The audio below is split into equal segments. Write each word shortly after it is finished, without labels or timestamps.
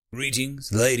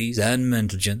Greetings, ladies and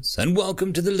gentlemen, and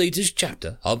welcome to the latest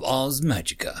chapter of Ars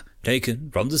Magica,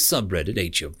 taken from the subreddit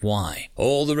HFY.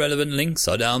 All the relevant links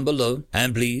are down below,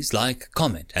 and please like,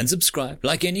 comment, and subscribe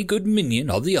like any good minion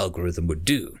of the algorithm would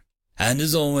do. And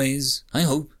as always, I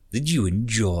hope that you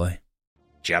enjoy.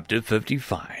 Chapter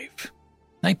 55.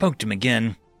 I poked him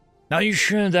again. Are you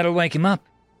sure that'll wake him up?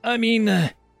 I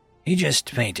mean, he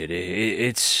just fainted.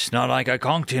 It's not like I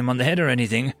conked him on the head or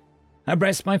anything. I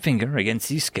pressed my finger against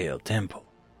the scaled temple.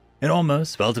 It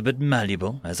almost felt a bit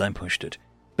malleable as I pushed it,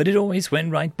 but it always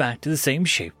went right back to the same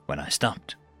shape when I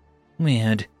stopped.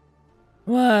 Weird.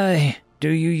 Why do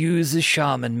you use the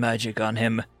shaman magic on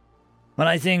him? Well,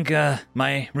 I think,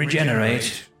 my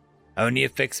regenerate only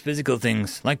affects physical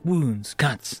things, like wounds,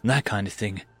 cuts, that kind of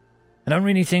thing. I don't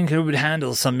really think it would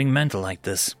handle something mental like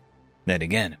this. Then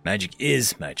again, magic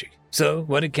is magic, so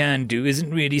what it can do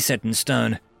isn't really set in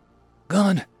stone.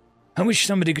 God, I wish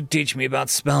somebody could teach me about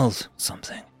spells or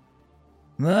something.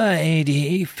 Why'd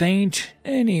he faint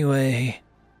anyway?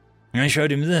 I showed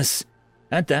him this.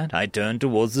 At that, I turned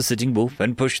towards the sitting wolf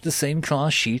and pushed the same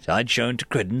class sheet I'd shown to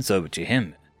Credence over to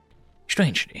him.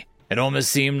 Strangely, it almost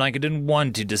seemed like it didn't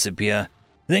want to disappear.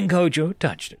 Then Kojo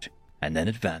touched it, and then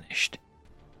it vanished.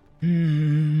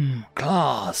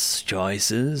 Class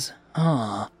choices,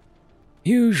 huh?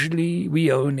 Usually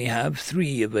we only have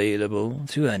 3 available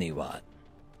to anyone.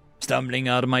 Stumbling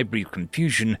out of my brief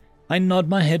confusion, I nod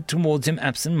my head towards him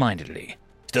absent-mindedly,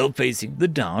 still facing the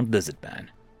downed lizard man.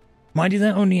 Why do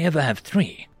they only ever have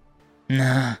 3?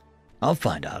 Nah, I'll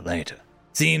find out later.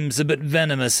 Seems a bit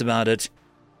venomous about it.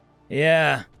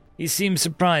 Yeah, he seems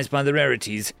surprised by the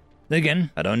rarities.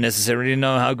 Again, I don't necessarily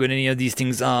know how good any of these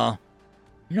things are.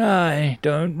 I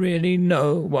don't really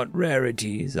know what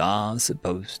rarities are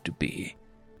supposed to be.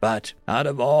 But out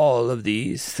of all of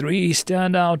these, 3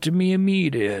 stand out to me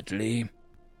immediately.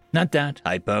 At that,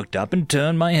 I perked up and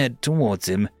turned my head towards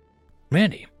him.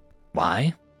 Really?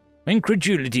 Why?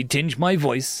 Incredulity tinged my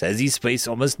voice as his face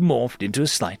almost morphed into a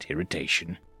slight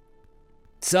irritation.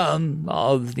 Some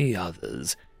of the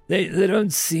others, they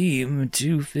don't seem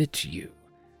to fit you.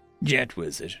 Jet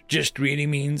Wizard just really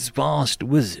means fast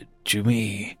wizard to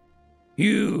me.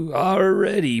 You are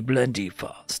already plenty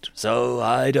fast, so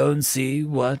I don't see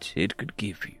what it could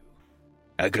give you.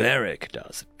 A cleric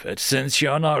doesn't fit, since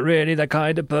you're not really the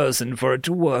kind of person for it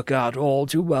to work out all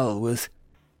too well with.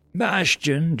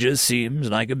 Bastion just seems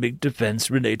like a big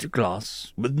defense-related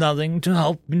class, with nothing to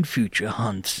help in future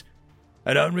hunts.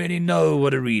 I don't really know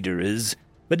what a reader is,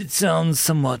 but it sounds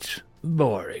somewhat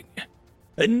boring.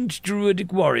 And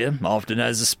Druidic Warrior often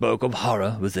has a spoke of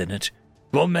horror within it.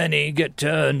 For many get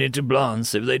turned into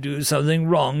blunts if they do something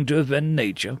wrong to offend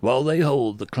nature while they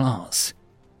hold the class.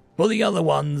 For the other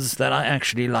ones that I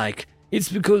actually like, it's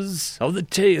because of the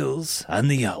tales and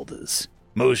the elders,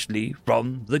 mostly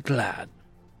from the clan.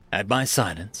 At my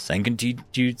silence and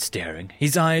continued staring,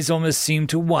 his eyes almost seemed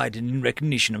to widen in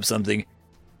recognition of something.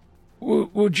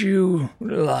 Would you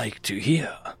like to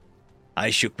hear? I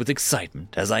shook with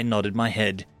excitement as I nodded my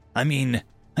head.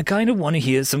 I kind of want to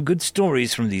hear some good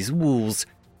stories from these wolves.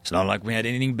 It's not like we had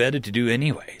anything better to do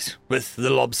anyways, with the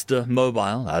lobster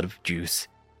mobile out of juice.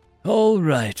 All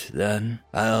right, then.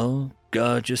 I'll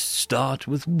just start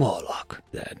with Warlock,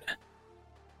 then.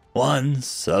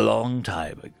 Once, a long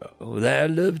time ago, there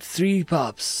lived 3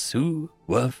 pups who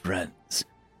were friends.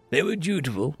 They were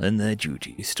dutiful in their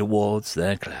duties towards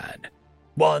their clan.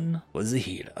 One was a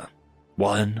healer.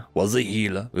 One was a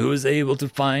healer who was able to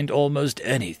find almost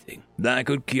anything that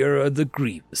could cure the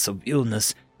grievous of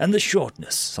illness and the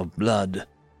shortness of blood.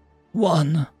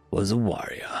 One was a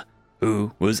warrior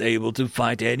who was able to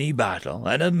fight any battle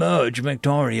and emerge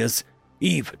victorious,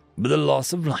 even with the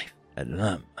loss of life at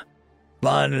limb.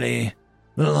 Finally,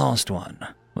 the last one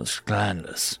was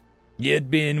clanless. He had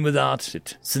been without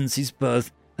it since his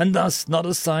birth, and thus not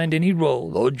assigned any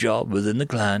role or job within the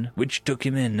clan which took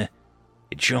him in.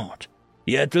 In short,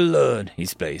 he had to learn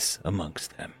his place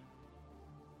amongst them.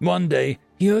 One day,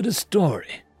 he heard a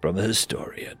story from a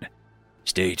historian,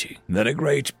 stating that a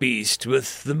great beast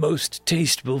with the most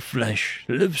tasteful flesh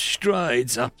lived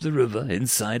strides up the river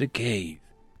inside a cave.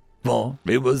 For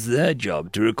it was their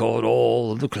job to record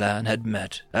all the clan had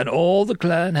met and all the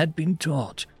clan had been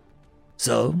taught.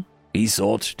 So, he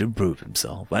sought to prove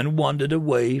himself and wandered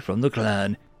away from the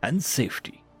clan and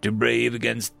safety to brave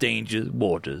against dangerous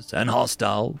waters and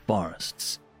hostile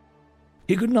forests.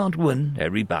 He could not win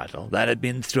every battle that had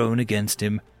been thrown against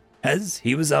him, as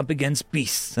he was up against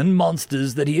beasts and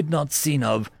monsters that he had not seen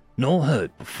of nor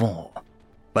heard before.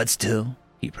 But still,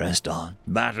 he pressed on,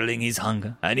 battling his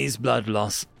hunger and his blood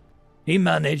loss. he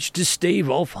managed to stave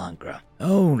off hunger,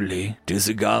 only to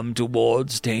succumb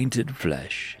towards tainted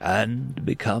flesh and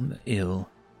become ill.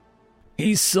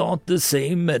 He sought the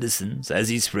same medicines as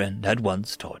his friend had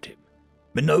once taught him,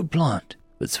 but no plant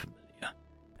was familiar,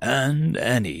 and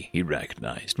any he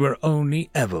recognized were only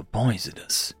ever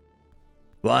poisonous.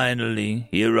 Finally,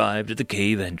 he arrived at the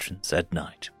cave entrance at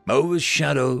night,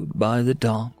 overshadowed by the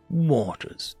dark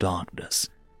water's darkness.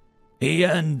 He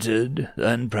entered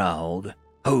and prowled,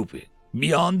 hoping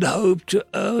beyond hope to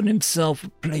earn himself a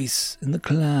place in the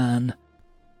clan.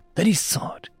 Then he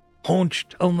saw it,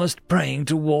 hunched, almost praying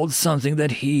towards something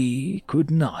that he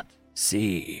could not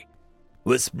see,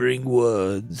 whispering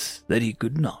words that he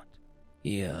could not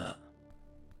hear.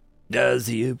 As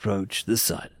he approached, the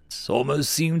silence almost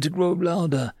seemed to grow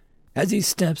louder. As his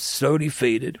steps slowly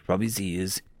faded from his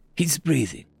ears, his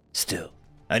breathing stilled,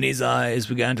 and his eyes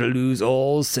began to lose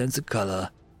all sense of color.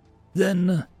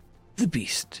 Then the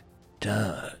beast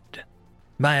turned.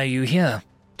 "Why are you here?"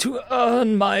 "To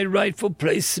earn my rightful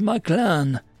place in my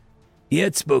clan." He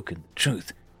had spoken the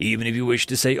truth. Even if he wished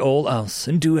to say all else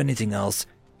and do anything else,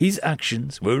 his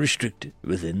actions were restricted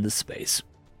within the space.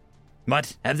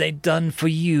 "What have they done for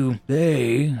you?"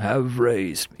 "They have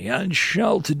raised me and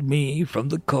sheltered me from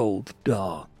the cold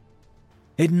dark."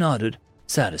 It nodded,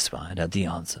 satisfied at the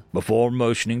answer, before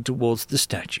motioning towards the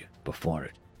statue before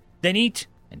it. "Then eat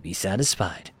and be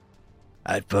satisfied."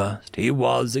 At first he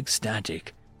was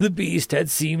ecstatic. The beast had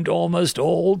seemed almost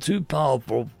all too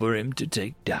powerful for him to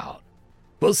take down.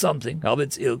 For something of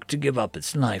its ilk to give up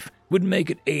its life would make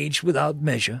it age without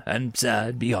measure and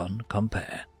sad beyond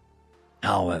compare.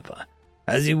 However,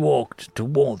 as he walked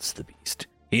towards the beast,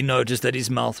 he noticed that his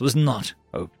mouth was not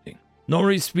opening, nor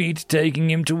his feet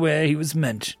taking him to where he was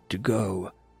meant to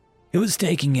go. It was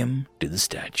taking him to the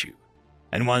statue,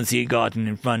 and once he had gotten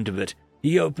in front of it,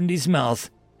 he opened his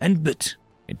mouth and bit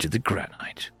into the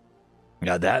granite.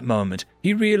 At that moment,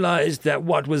 he realized that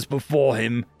what was before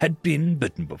him had been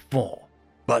bitten before.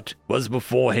 What was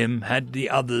before him had the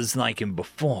others like him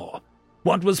before.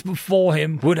 What was before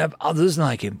him would have others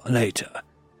like him later.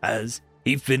 As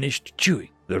he finished chewing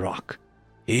the rock,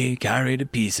 he carried a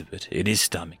piece of it in his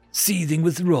stomach, seething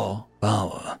with raw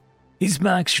power. His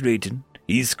back straightened,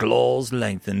 his claws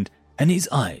lengthened, and his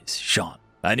eyes shone,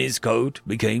 and his coat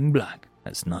became black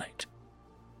as night.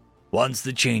 Once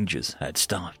the changes had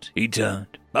stopped, he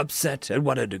turned, upset at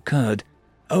what had occurred,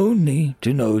 only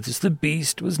to notice the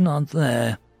beast was not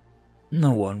there.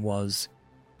 No one was.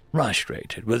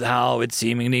 Frustrated with how it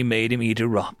seemingly made him eat a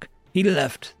rock, he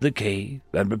left the cave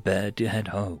and prepared to head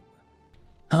home.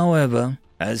 However,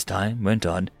 as time went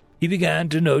on, he began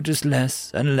to notice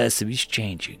less and less of his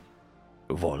changing.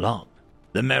 Before long,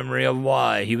 the memory of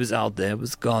why he was out there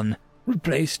was gone,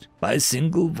 replaced by a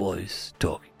single voice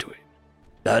talking to him,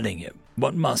 telling him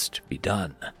what must be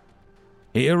done.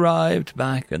 He arrived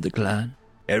back at the clan.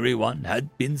 Everyone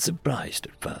had been surprised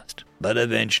at first, but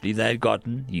eventually they had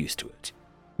gotten used to it.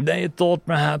 They had thought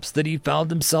perhaps that he found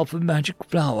himself a magic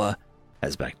flower,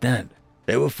 as back then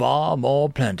they were far more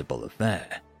plentiful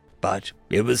affair. But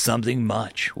it was something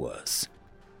much worse.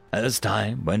 As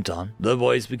time went on, the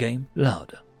voice became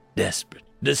louder, desperate,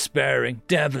 despairing,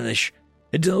 devilish,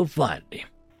 until finally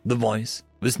the voice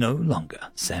was no longer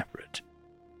separate.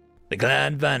 The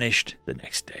clan vanished the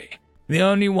next day. The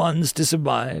only ones to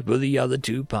survive were the other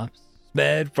two pups,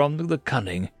 spared from the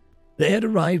cunning. They had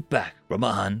arrived back from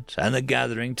a hunt and the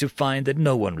gathering to find that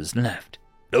no one was left.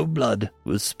 No blood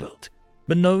was spilt,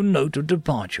 but no note of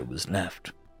departure was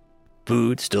left.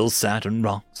 Food still sat on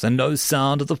rocks, and no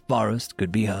sound of the forest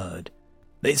could be heard.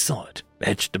 They saw it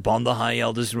etched upon the High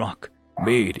Elder's rock,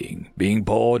 meaning being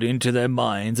poured into their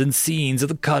minds and scenes of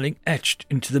the cunning etched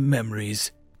into the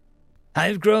memories.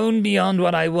 "I've grown beyond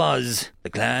what I was. The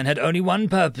clan had only one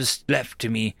purpose left to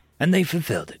me, and they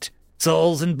fulfilled it.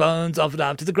 Souls and bones offered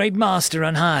up to the great master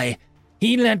on high.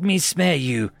 He let me spare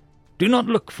you. Do not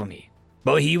look for me,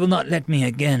 for he will not let me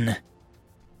again."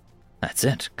 That's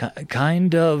it.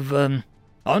 Kind of,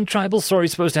 aren't tribal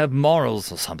stories supposed to have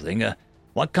morals or something?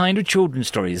 What kind of children's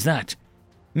story is that?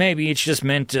 Maybe it's just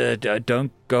meant to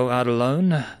don't go out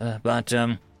alone, but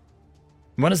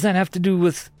what does that have to do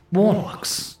with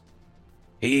warlocks?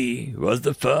 He was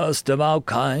the first of our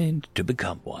kind to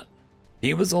become one.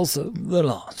 He was also the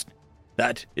last.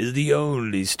 That is the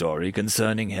only story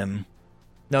concerning him.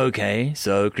 Okay,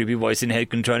 so creepy voice in head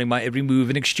controlling my every move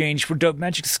in exchange for dope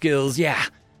magic skills, yeah.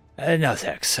 No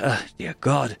thanks, dear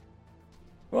God.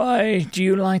 Why do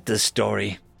you like this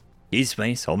story? His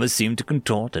face almost seemed to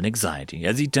contort in anxiety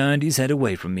as he turned his head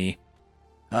away from me.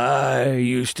 I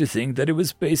used to think that it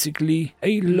was basically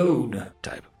a lone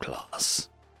type of class.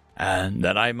 and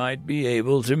that I might be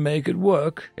able to make it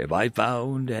work if I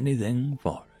found anything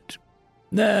for it.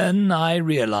 Then I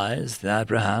realized that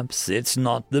perhaps it's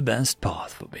not the best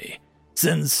path for me,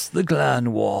 since the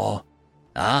clan war.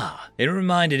 It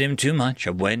reminded him too much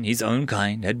of when his own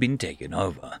kind had been taken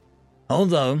over.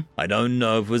 Although I don't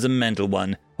know if it was a mental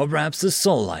one or perhaps a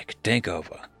soul-like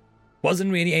takeover.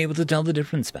 Wasn't really able to tell the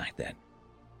difference back then.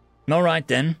 All right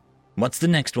then, what's the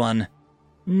next one?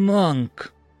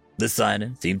 Monk. The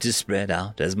silence seemed to spread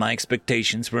out as my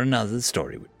expectations for another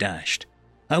story were dashed.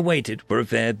 I waited for a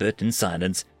fair bit in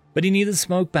silence, but he neither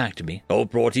spoke back to me or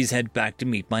brought his head back to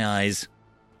meet my eyes.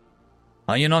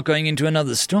 Are you not going into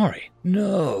another story?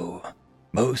 No.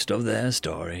 Most of their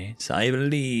stories, I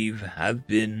believe, have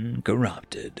been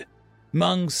corrupted.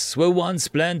 Monks were once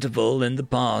plentiful in the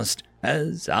past,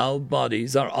 as our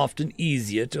bodies are often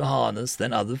easier to harness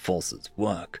than other forces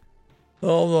work.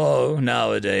 Although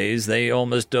nowadays they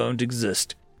almost don't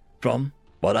exist. From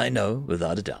what I know,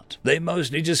 without a doubt, they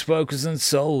mostly just focus on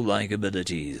soul-like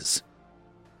abilities.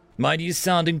 Why do you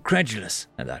sound incredulous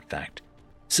at that fact?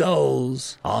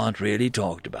 Souls aren't really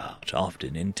talked about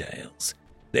often in tales.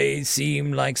 They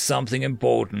seem like something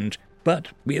important, but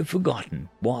we have forgotten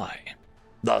why.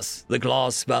 Thus, the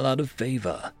class fell out of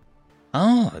favor.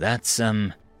 Oh, that's,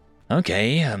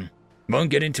 okay, won't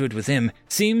get into it with him.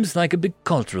 Seems like a big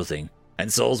cultural thing,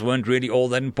 and souls weren't really all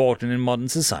that important in modern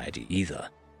society either.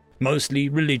 Mostly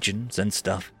religions and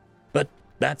stuff, but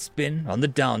that's been on the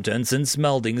downturn since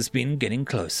melding's been getting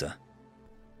closer.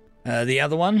 The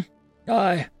other one?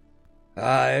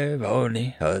 I've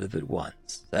only heard of it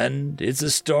once, and it's a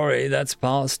story that's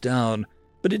passed down,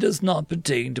 but it does not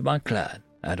pertain to my clan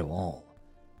at all,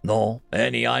 nor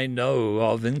any I know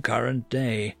of in current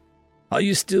day. Are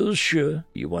you still sure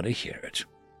you want to hear it?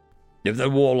 If the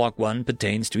warlock one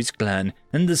pertains to his clan,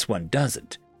 and this one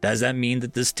doesn't, does that mean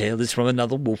that this tale is from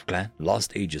another wolf clan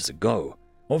lost ages ago,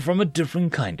 or from a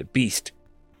different kind of beast?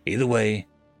 Either way,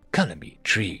 color me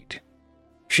intrigued.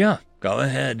 Sure, go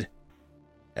ahead.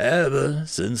 Ever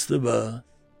since the birth,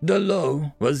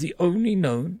 Delo was the only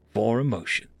known four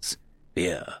emotions: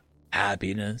 fear,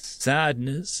 happiness,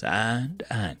 sadness, and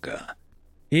anger.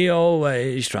 He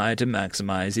always tried to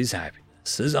maximize his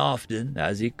happiness as often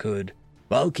as he could,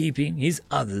 while keeping his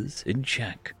others in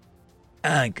check.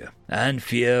 Anger and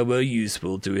fear were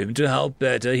useful to him to help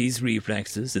better his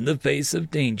reflexes in the face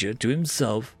of danger to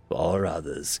himself or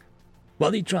others,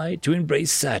 while he tried to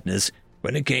embrace sadness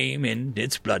when it came in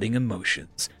its flooding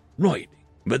emotions, roiling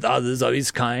with others of his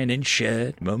kind in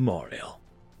shared memorial.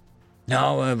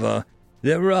 However,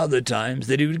 there were other times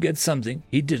that he would get something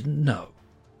he didn't know,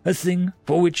 a thing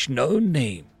for which no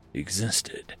name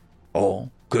existed,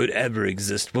 or could ever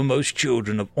exist for most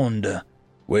children of Onda,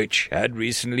 which had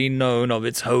recently known of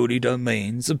its holy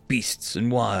domains of beasts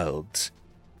and wilds.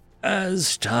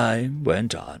 As time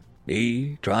went on,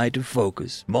 he tried to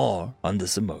focus more on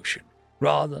this emotion,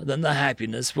 rather than the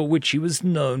happiness for which he was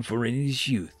known for in his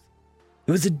youth.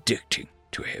 It was addicting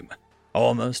to him,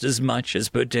 almost as much as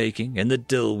partaking in the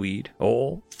dillweed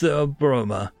or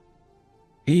theobroma.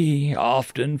 He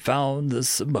often found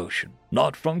this emotion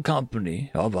not from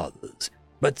company of others,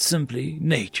 but simply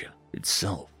nature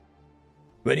itself.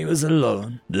 When he was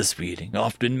alone, this feeling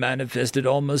often manifested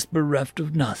almost bereft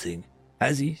of nothing,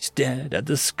 as he stared at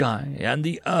the sky and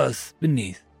the earth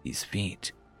beneath his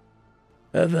feet.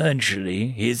 Eventually,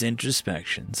 his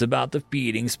introspections about the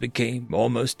feelings became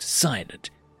almost silent,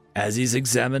 as his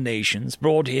examinations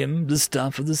brought him the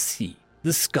stuff of the sea,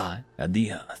 the sky, and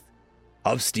the earth,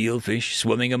 of steelfish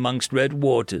swimming amongst red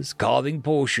waters, carving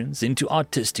portions into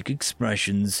artistic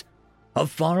expressions, of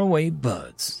faraway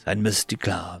birds and misty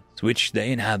clouds which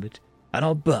they inhabit and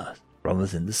are birthed from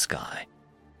within the sky,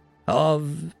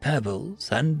 of pebbles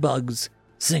and bugs,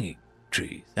 singing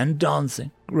trees and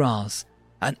dancing grass,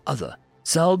 and other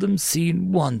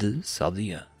seldom-seen wonders of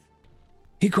the earth.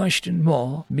 He questioned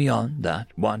more beyond that,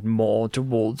 went more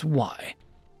towards why.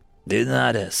 In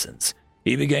that essence,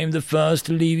 he became the first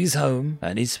to leave his home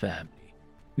and his family,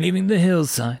 leaving the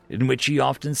hillside in which he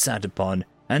often sat upon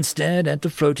and stared at the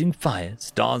floating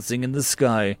fires dancing in the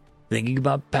sky, thinking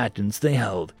about patterns they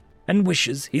held and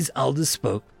wishes his elders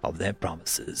spoke of their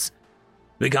promises,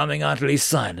 becoming utterly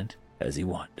silent as he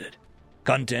wandered,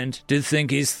 content to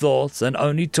think his thoughts and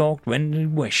only talked when he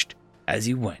wished as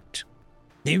he went.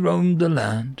 He roamed the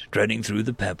land, treading through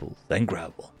the pebbles and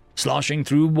gravel, sloshing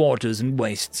through waters and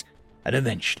wastes, and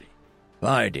eventually,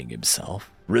 finding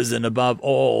himself risen above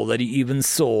all that he even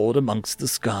soared amongst the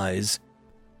skies.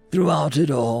 Throughout it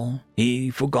all,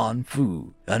 he forgone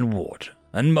food and water,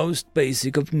 and most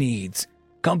basic of needs,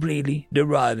 completely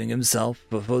deriving himself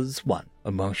for this one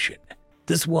emotion,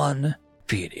 this one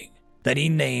feeling, that he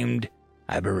named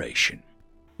Aberration,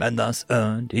 and thus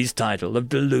earned his title of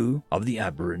Delu of the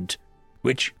Aberrant,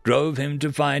 which drove him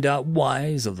to find out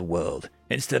whys of the world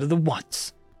instead of the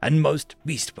whats, and most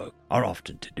beast folk are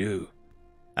often to do.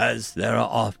 As there are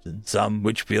often some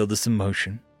which feel this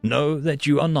emotion, know that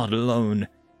you are not alone,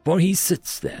 for he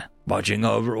sits there, watching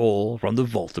over all from the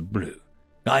vault of blue,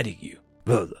 guiding you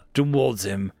further towards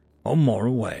him or more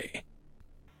away.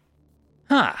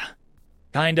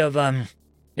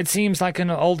 It seems like an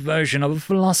old version of a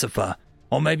philosopher,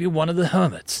 or maybe one of the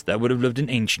hermits that would have lived in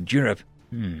ancient Europe.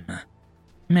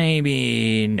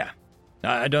 Maybe no.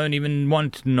 I don't even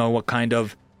want to know what kind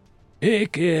of...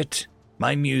 Pick.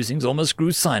 My musings almost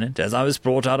grew silent as I was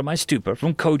brought out of my stupor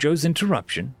from Kojo's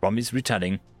interruption from his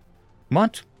retelling.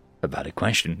 What? A valid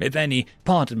question, if any,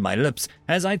 parted my lips,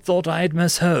 as I thought I had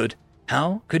misheard.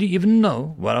 How could he even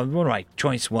know what the right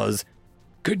choice was?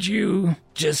 Could you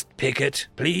just pick it,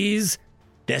 please?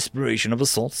 Desperation of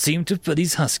assault seemed to fill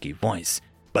his husky voice,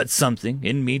 but something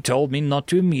in me told me not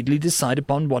to immediately decide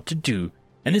upon what to do,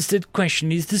 and instead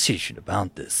question his decision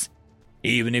about this.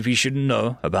 Even if he shouldn't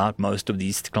know about most of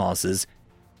these classes,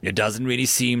 it doesn't really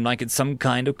seem like it's some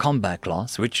kind of combat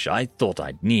class, which I thought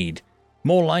I'd need.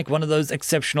 More like one of those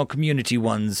exceptional community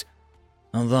ones.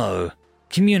 Although,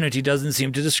 community doesn't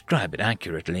seem to describe it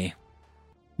accurately.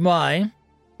 Why?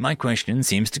 My question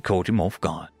seems to caught him off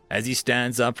guard, as he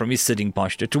stands up from his sitting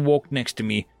posture to walk next to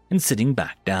me and sitting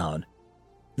back down.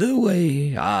 The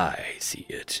way I see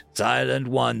it, Silent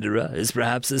Wanderer is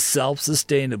perhaps a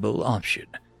self-sustainable option.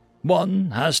 One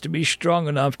has to be strong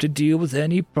enough to deal with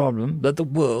any problem that the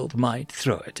world might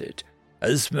throw at it,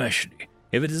 especially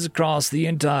if it is across the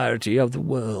entirety of the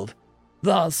world.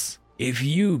 Thus, if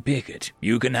you pick it,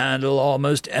 you can handle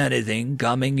almost anything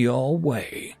coming your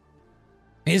way.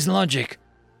 His logic,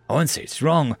 I won't say it's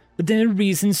wrong, but their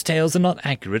reasons tales are not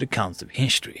accurate accounts of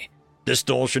history.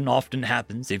 Distortion often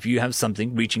happens if you have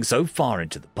something reaching so far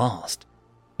into the past.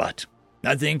 But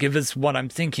I think if it's what I'm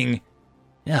thinking,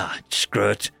 screw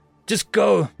it. Just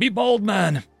go, be bold,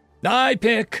 man. I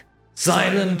pick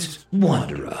Silent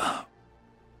Wanderer.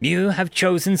 You have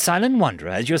chosen Silent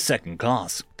Wanderer as your second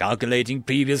class. Calculating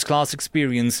previous class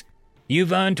experience,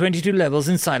 you've earned 22 levels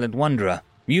in Silent Wanderer.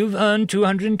 You've earned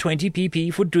 220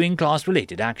 PP for doing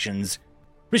class-related actions.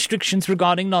 Restrictions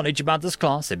regarding knowledge about this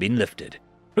class have been lifted.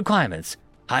 Requirements: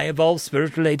 high evolved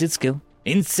spirit-related skill,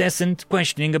 incessant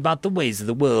questioning about the ways of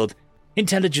the world,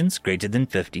 intelligence greater than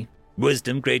 50,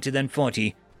 wisdom greater than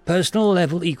 40, personal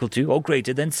level equal to or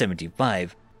greater than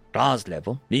 75, class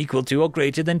level equal to or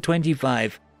greater than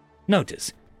 25.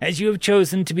 Notice, as you have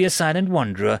chosen to be a Silent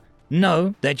Wanderer,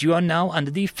 know that you are now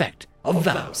under the effect of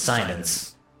vow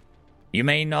silence. You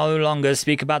may no longer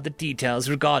speak about the details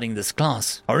regarding this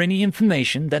class, or any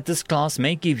information that this class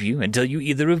may give you until you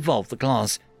either evolve the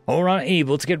class, or are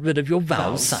able to get rid of your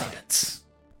vow silence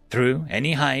through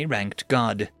any high-ranked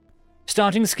god.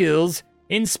 Starting skills: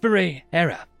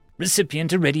 Era.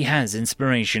 Recipient already has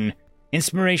Inspiration.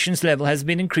 Inspiration's level has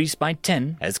been increased by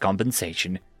 10 as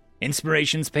compensation.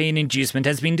 Inspiration's pain inducement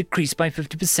has been decreased by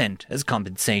 50% as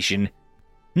compensation.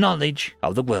 Knowledge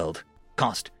of the world.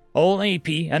 Cost: all AP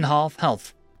and half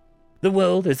health. The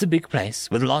world is a big place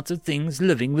with lots of things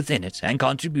living within it and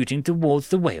contributing towards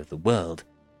the way of the world.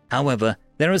 However,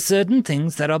 there are certain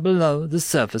things that are below the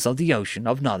surface of the ocean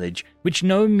of knowledge which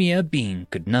no mere being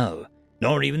could know,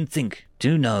 nor even think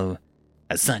to know.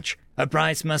 As such, a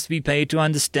price must be paid to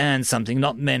understand something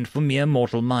not meant for mere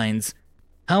mortal minds.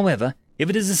 However, if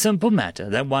it is a simple matter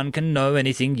that one can know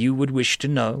anything you would wish to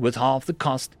know with half the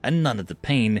cost and none of the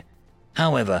pain.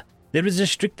 However, there is a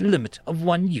strict limit of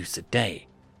 1 use a day,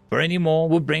 for any more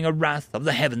will bring a wrath of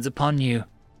the heavens upon you.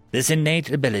 This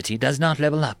innate ability does not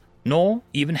level up, nor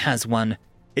even has one.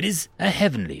 It is a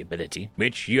heavenly ability,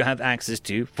 which you have access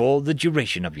to for the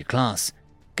duration of your class.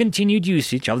 Continued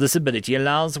usage of this ability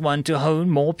allows one to hone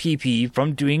more PP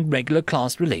from doing regular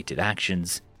class-related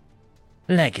actions.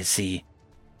 Legacy.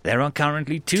 There are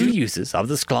currently 2 uses of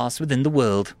this class within the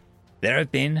world. There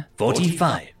have been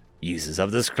 45 uses of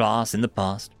this class in the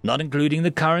past, not including the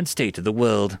current state of the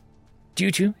world. Due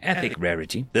to epic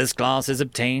rarity, this class has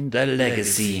obtained a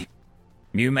legacy.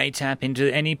 You may tap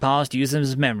into any past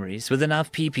user's memories with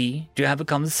enough PP to have a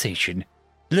conversation.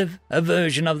 Live a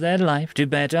version of their life to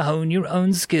better hone your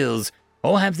own skills,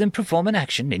 or have them perform an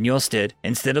action in your stead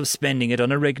instead of spending it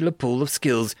on a regular pool of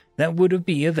skills that would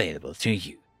be available to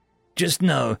you. Just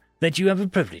know that you have a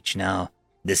privilege now.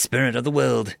 The spirit of the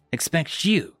world expects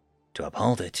you to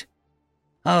uphold it.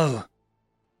 Oh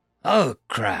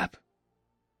crap.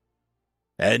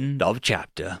 End of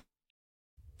chapter.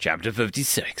 Chapter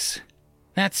 56.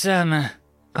 That's,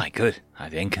 quite good, I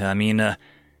think.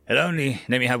 It It only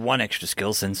let me have one extra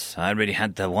skill since I already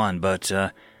had that one, but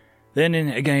then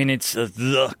again it's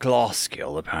the class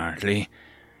skill, apparently.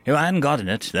 If I hadn't gotten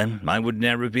it, then I would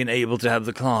never have been able to have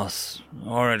the class.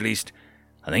 Or at least,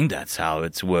 I think that's how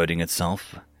it's wording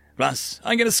itself. Plus,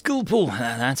 I get a skill pool.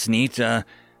 That's neat. I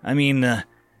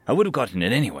would have gotten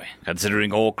it anyway,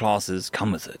 considering all classes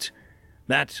come with it.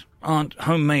 That aren't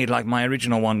homemade like my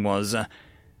original one was, or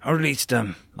at least,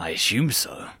 I assume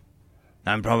so.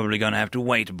 I'm probably going to have to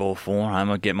wait before I'm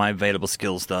going to get my available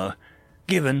skills, though,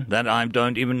 given that I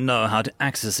don't even know how to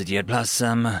access it yet, plus,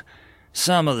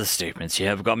 some of the statements here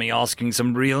have got me asking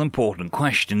some real important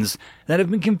questions that have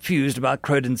been confused about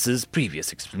Credence's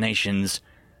previous explanations.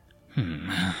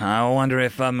 I wonder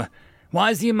if, why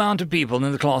is the amount of people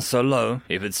in the class so low,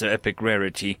 if it's an epic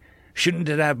rarity? Shouldn't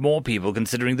it have more people,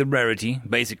 considering the rarity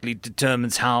basically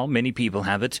determines how many people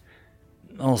have it?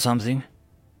 Or something.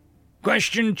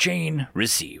 Question chain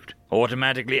received.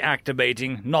 Automatically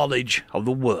activating knowledge of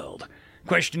the world.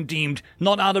 Question deemed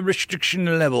not out of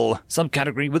restriction level,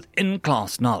 subcategory within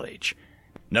class knowledge.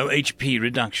 No HP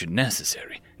reduction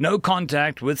necessary. No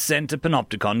contact with Center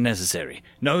Panopticon necessary.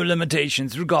 No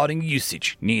limitations regarding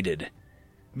usage needed.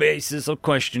 Basis of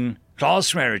question,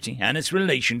 class rarity and its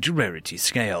relation to rarity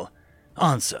scale.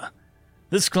 Answer.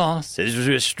 This class is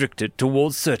restricted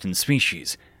towards certain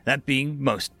species, that being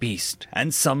most beast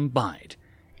and some bide.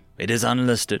 It is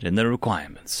unlisted in the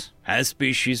requirements, as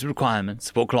species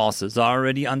requirements for classes are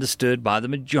already understood by the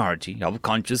majority of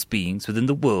conscious beings within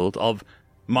the world of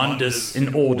Mundus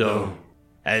in Ordo,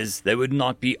 as they would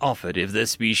not be offered if their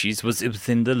species was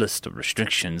within the list of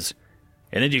restrictions.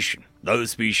 In addition, those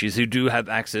species who do have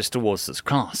access towards this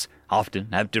class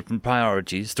often have different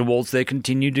priorities towards their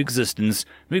continued existence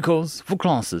because for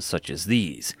classes such as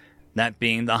these, that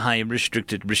being the high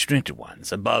restricted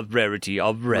ones above rarity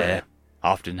of rare,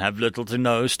 often have little to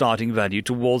no starting value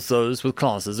towards those with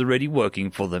classes already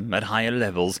working for them at higher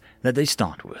levels that they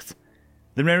start with.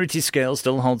 The rarity scale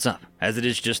still holds up, as it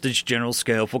is just its general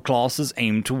scale for classes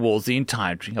aimed towards the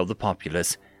entirety of the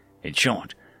populace. In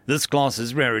short, this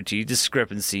class's rarity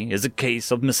discrepancy is a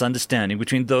case of misunderstanding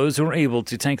between those who are able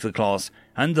to take the class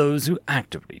and those who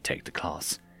actively take the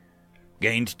class.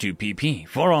 Gained 2 PP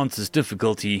for answers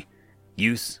difficulty.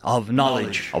 Use of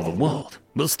knowledge of the world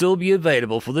will still be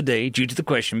available for the day due to the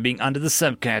question being under the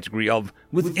subcategory of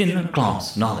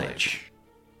within-class knowledge.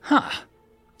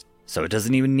 So it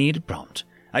doesn't even need a prompt.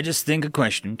 I just think a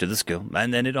question to the skill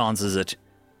and then it answers it.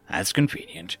 That's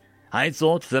convenient. I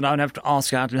thought that I'd have to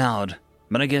ask out loud,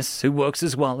 but I guess it works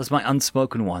as well as my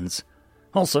unspoken ones.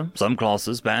 Also, some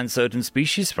classes ban certain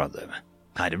species from them.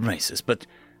 Kind of racist, but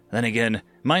then again,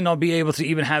 might not be able to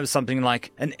even have something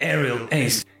like an aerial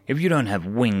ace if you don't have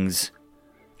wings.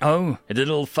 Oh, a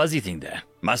little fuzzy thing there.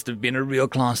 Must have been a real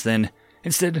class then,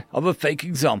 instead of a fake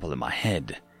example in my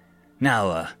head.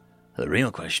 Now, the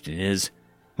real question is,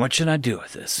 what should I do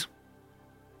with this?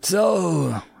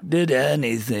 So, did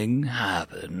anything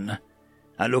happen?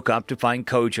 I look up to find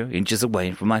Kojo inches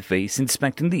away from my face,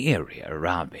 inspecting the area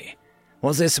around me.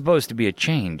 Was there supposed to be a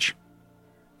change?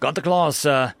 Got the class,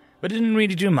 but didn't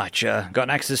really do much. Got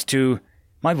access to...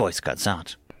 My voice cuts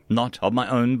out. Not of my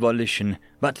own volition,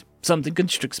 but something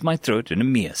constricts my throat in a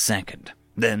mere second.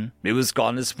 Then it was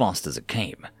gone as fast as it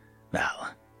came.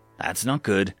 Well, that's not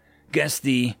good. Guess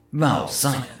the valve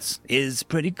science is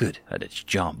pretty good at its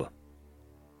job.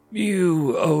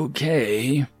 You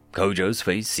okay? Kojo's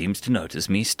face seems to notice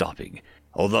me stopping,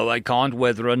 although I can't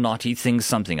whether or not he thinks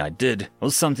something I did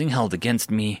or something held against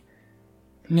me.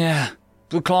 Yeah,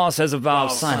 the class has a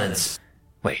valve silence.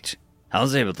 Wait, I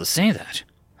was able to say that?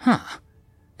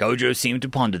 Kojo seemed to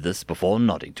ponder this before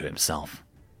nodding to himself.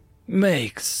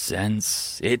 Makes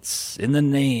sense. It's in the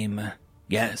name.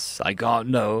 Yes, I can't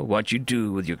know what you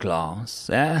do with your class,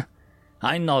 eh?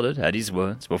 I nodded at his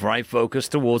words before I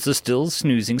focused towards the still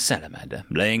snoozing salamander,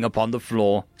 laying upon the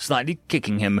floor, slightly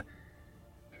kicking him.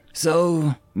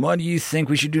 So, what do you think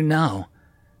we should do now?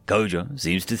 Kojo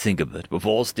seems to think of it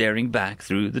before staring back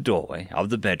through the doorway of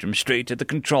the bedroom straight at the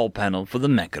control panel for the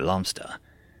mecha lobster.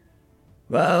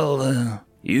 Well,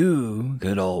 you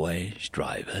could always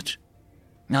drive it.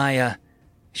 I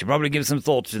should probably give some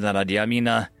thought to that idea.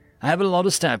 I have a lot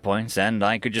of stat points, and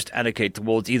I could just allocate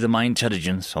towards either my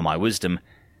intelligence or my wisdom.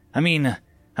 I've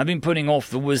been putting off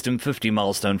the wisdom 50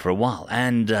 milestone for a while,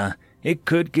 and it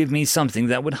could give me something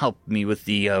that would help me with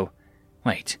the,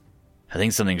 Wait, I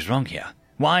think something's wrong here.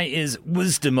 Why is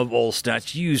wisdom of all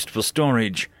stats used for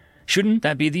storage? Shouldn't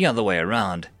that be the other way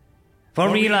around? For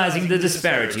realizing the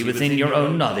disparity within your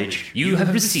own knowledge, you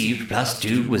have received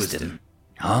 +2 wisdom.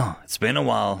 Oh, it's been a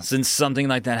while since something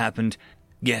like that happened.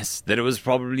 guess that it was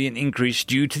probably an increase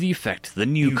due to the effect the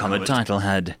newcomer title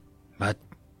had. But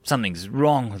something's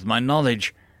wrong with my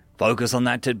knowledge. Focus on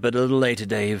that tidbit a little later,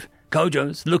 Dave.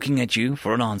 Kojo's looking at you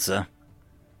for an answer.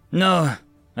 No,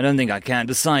 I don't think I can.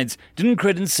 Besides, didn't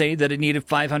Credence say that it needed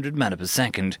 500 mana per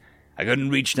second? I couldn't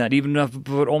reach that even if I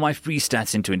put all my free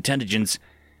stats into intelligence.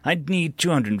 I'd need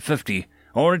 250,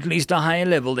 or at least a higher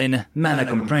level in mana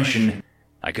compression.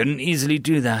 I couldn't easily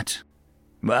do that.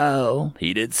 Well,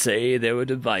 he did say there were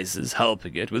devices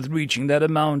helping it with reaching that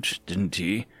amount, didn't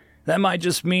he? That might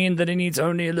just mean that it needs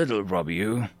only a little from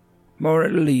you. Or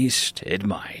at least it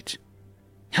might.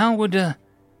 How would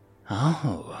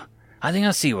Oh, I think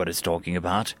I see what it's talking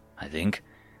about, I think.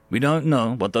 We don't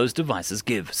know what those devices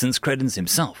give, since Credence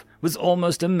himself was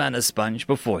almost a mana sponge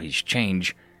before his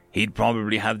change. He'd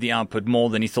probably have the output more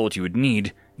than he thought he would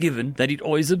need, given that he'd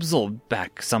always absorbed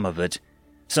back some of it.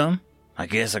 So, I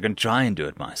guess I can try and do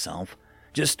it myself.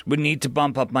 Just would need to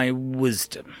bump up my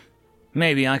wisdom.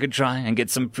 Maybe I could try and get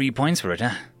some free points for it,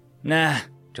 huh? Nah,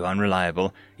 too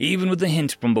unreliable, even with the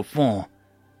hint from before.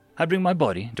 I bring my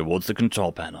body towards the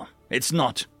control panel. It's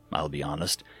not, I'll be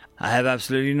honest. I have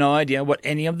absolutely no idea what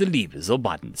any of the levers or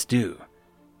buttons do.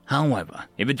 However,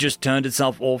 if it just turned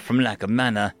itself off from lack of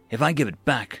mana, if I give it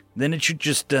back, then it should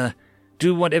just,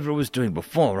 do whatever it was doing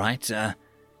before, right?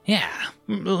 Yeah,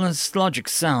 that's logic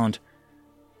sound.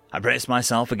 I press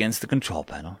myself against the control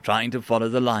panel, trying to follow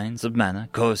the lines of mana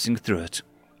coursing through it,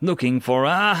 looking for,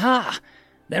 aha!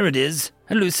 There it is,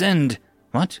 a loose end.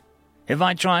 What? If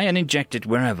I try and inject it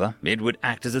wherever, it would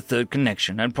act as a third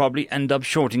connection and probably end up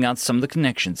shorting out some of the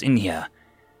connections in here.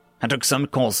 I took some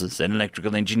courses in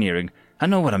electrical engineering. I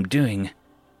know what I'm doing.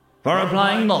 For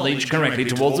applying knowledge correctly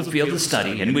towards a field of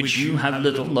study in which you have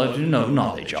little or no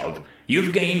knowledge of,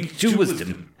 you've gained 2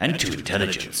 wisdom and 2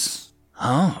 intelligence.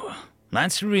 Oh,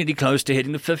 that's really close to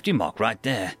hitting the 50 mark right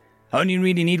there. Only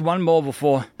really need 1 more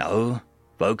before... No,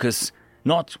 focus.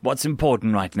 Not what's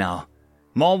important right now.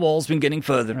 More walls been getting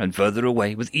further and further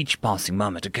away with each passing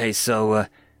moment, okay, so,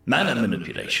 mana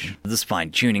manipulation. This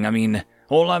fine-tuning, I mean,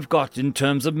 all I've got in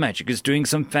terms of magic is doing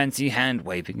some fancy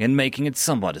hand-waving and making it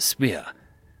somewhat a spear.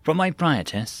 From my prior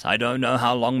tests, I don't know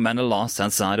how long mana lasts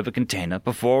outside of a container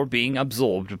before being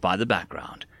absorbed by the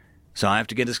background, so I have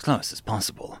to get as close as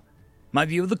possible. My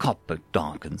view of the cockpit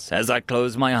darkens as I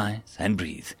close my eyes and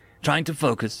breathe, trying to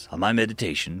focus on my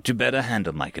meditation to better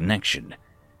handle my connection.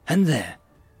 And there,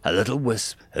 a little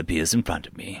wisp appears in front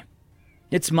of me.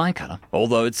 It's my color,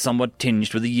 although it's somewhat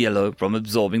tinged with the yellow from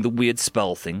absorbing the weird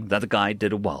spell thing that the guy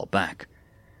did a while back.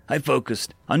 I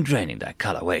focused on draining that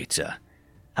color. Wait,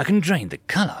 I can drain the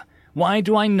color. Why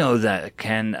do I know that I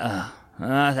can,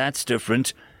 that's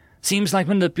different. Seems like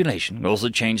manipulation also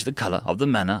changed the color of the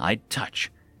mana I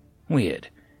touch. Weird,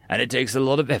 and it takes a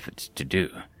lot of effort to do.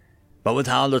 But with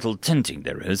how little tinting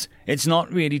there is, it's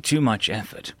not really too much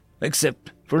effort,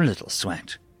 except for a little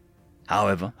sweat.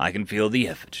 However, I can feel the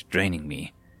effort draining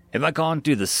me. If I can't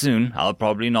do this soon, I'll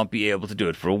probably not be able to do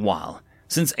it for a while,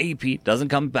 since AP doesn't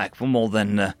come back for more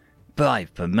than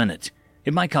 5 per minute,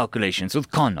 if my calculations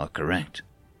with Con are correct.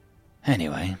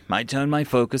 Anyway, I turn my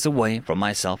focus away from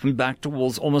myself and back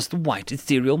towards almost the white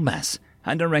ethereal mass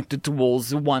and direct it towards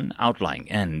the one outlying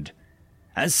end.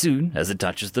 As soon as it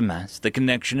touches the mass, the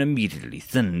connection immediately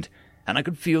thinned, and I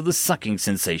could feel the sucking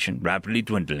sensation rapidly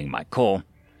dwindling my core.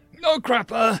 Oh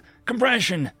crap,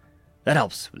 compression! That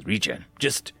helps with regen.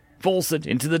 Just force it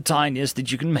into the tiniest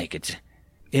that you can make it.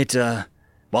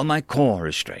 While my core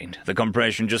is strained, the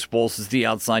compression just forces the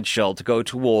outside shell to go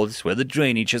towards where the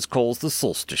drainage has caused the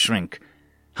source to shrink.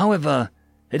 However,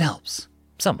 it helps,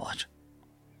 somewhat.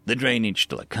 The drainage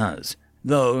still occurs,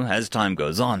 though as time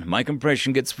goes on, my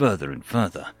compression gets further and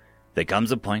further. There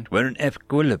comes a point where an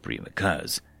equilibrium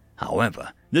occurs.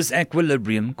 However, this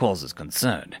equilibrium causes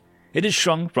concern. It is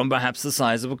shrunk from perhaps the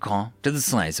size of a car to the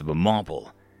size of a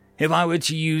marble. If I were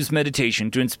to use meditation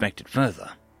to inspect it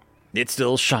further, it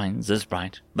still shines as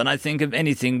bright, but I think if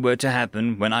anything were to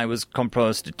happen when I was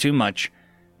compressed too much,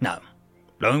 no,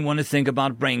 don't want to think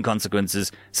about brain consequences,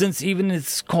 since even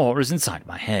its core is inside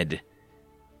my head.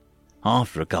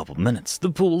 After a couple minutes,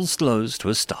 the pull slows to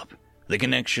a stop. The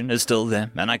connection is still there,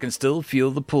 and I can still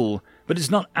feel the pull, but it's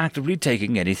not actively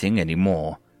taking anything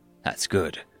anymore. That's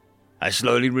good. I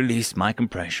slowly release my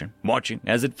compression, watching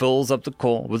as it fills up the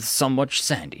core with somewhat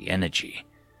sandy energy.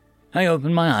 I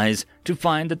open my eyes to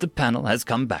find that the panel has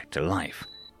come back to life,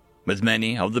 with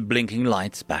many of the blinking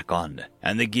lights back on,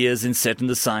 and the gears inset in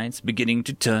the sides beginning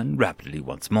to turn rapidly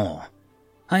once more.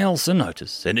 I also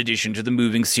notice, in addition to the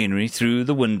moving scenery through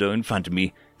the window in front of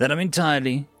me, that I'm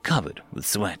entirely covered with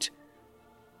sweat.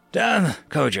 Damn,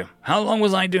 Kojo, how long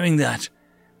was I doing that?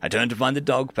 I turned to find the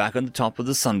dog back on the top of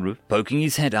the sunroof, poking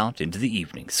his head out into the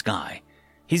evening sky.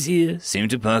 His ears seemed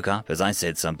to perk up as I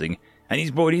said something, and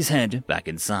he's brought his head back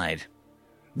inside.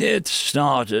 It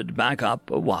started back up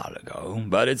a while ago,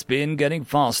 but it's been getting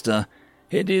faster.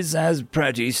 It is as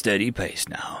pretty steady pace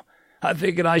now. I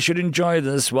figured I should enjoy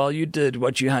this while you did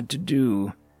what you had to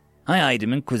do. I eyed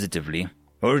him inquisitively,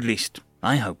 or at least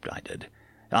I hoped I did.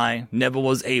 I never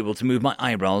was able to move my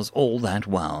eyebrows all that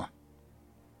well.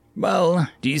 Well,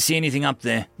 do you see anything up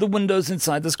there? The windows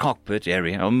inside this cockpit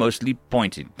area are mostly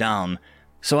pointed down,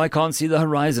 so I can't see the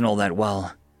horizon all that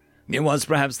well. It was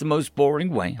perhaps the most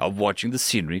boring way of watching the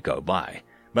scenery go by,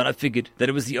 but I figured that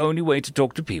it was the only way to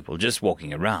talk to people just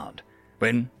walking around.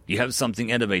 When you have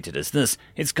something elevated as this,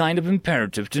 it's kind of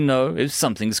imperative to know if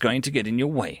something's going to get in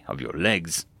your way of your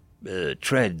legs.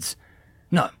 Treads.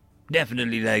 No,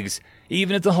 definitely legs,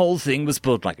 even if the whole thing was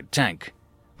built like a tank.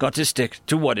 Got to stick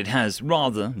to what it has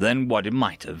rather than what it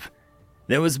might have.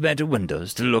 There was better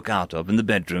windows to look out of in the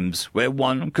bedrooms where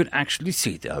one could actually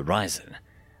see the horizon.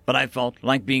 But I felt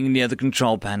like being near the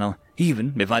control panel,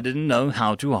 even if I didn't know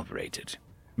how to operate it.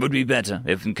 Would be better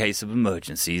if in case of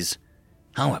emergencies.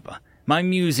 However, my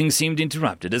musing seemed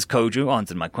interrupted as Kojo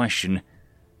answered my question.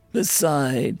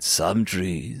 Besides some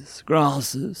trees,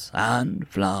 grasses, and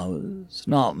flowers,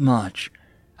 not much.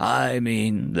 I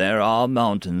mean, there are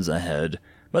mountains ahead,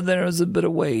 but there is a bit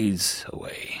of ways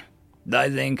away. I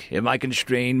think if I can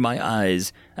strain my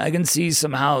eyes, I can see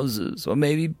some houses, or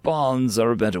maybe barns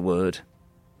are a better word.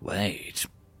 Wait,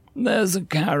 there's a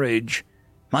carriage.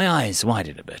 My eyes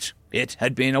widened a bit. It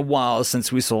had been a while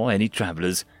since we saw any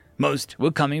travelers. Most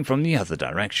were coming from the other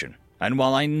direction, and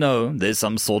while I know there's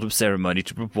some sort of ceremony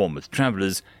to perform with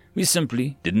travelers, we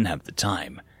simply didn't have the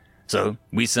time. So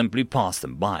we simply passed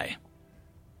them by.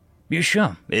 You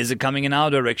sure? Is it coming in our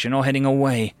direction or heading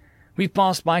away? We've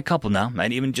passed by a couple now,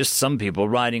 and even just some people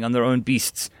riding on their own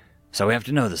beasts. So we have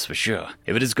to know this for sure.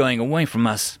 If it is going away from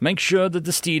us, make sure that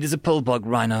the steed is a pillbug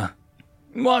rhino.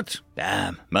 What?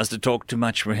 Damn, must have talked too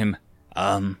much for him.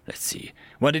 Let's see.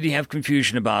 What did he have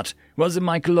confusion about? Was it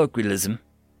my colloquialism?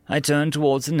 I turned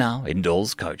towards the now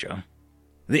indoors Kojo.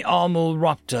 The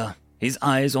Armulraptor. His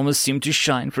eyes almost seemed to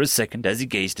shine for a second as he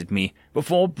gazed at me,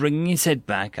 before bringing his head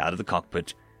back out of the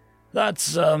cockpit.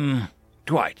 That's,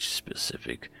 quite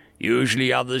specific.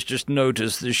 Usually others just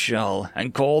notice the shell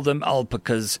and call them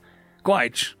alpacas.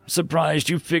 Quite surprised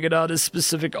you figured out his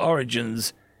specific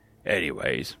origins.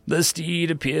 Anyways, the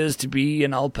steed appears to be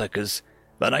an alpacas,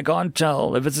 but I can't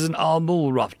tell if it's an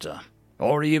Armulraptor,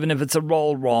 or even if it's a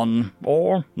Rolron,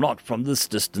 or not from this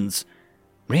distance.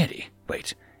 Really?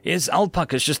 Wait, is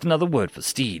alpacas just another word for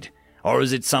steed? Or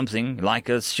is it something like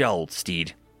a shelled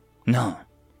steed? No.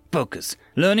 Focus.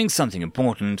 Learning something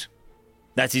important.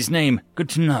 That's his name. Good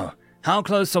to know. How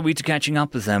close are we to catching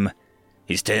up with them?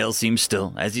 His tail seemed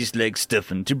still as his legs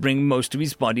stiffened to bring most of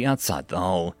his body outside the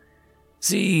hole.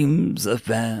 Seems a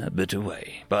fair bit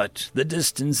away, but the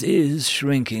distance is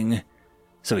shrinking.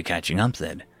 So we're catching up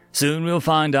then. Soon we'll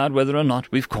find out whether or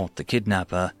not we've caught the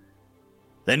kidnapper.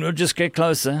 Then we'll just get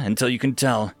closer until you can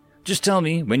tell. Just tell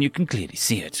me when you can clearly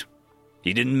see it.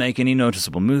 He didn't make any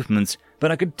noticeable movements,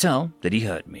 but I could tell that he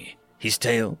heard me, his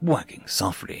tail wagging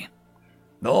softly.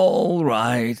 All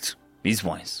right. His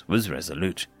voice was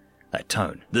resolute. That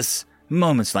tone,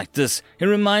 moments like this, it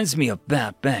reminds me of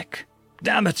Bear Beck.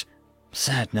 Damn it!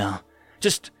 Sad now.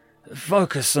 Just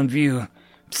focus on view.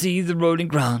 See the rolling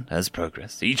ground as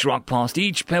progress. Each rock passed,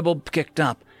 each pebble kicked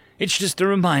up. It's just a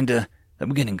reminder that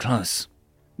we're getting close.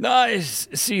 I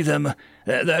see them.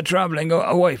 They're traveling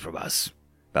away from us.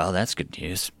 Well, that's good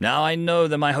news. Now I know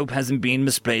that my hope hasn't been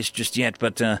misplaced just yet,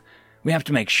 but we have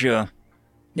to make sure.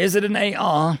 Is it an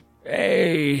AR?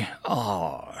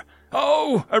 AR.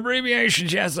 Oh,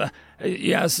 abbreviations, yes.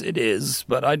 Yes, it is,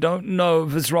 but I don't know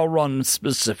if it's Rolron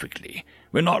specifically.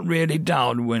 We're not really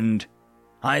downwind.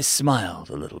 I smiled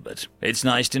a little bit. It's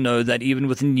nice to know that even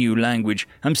with a new language,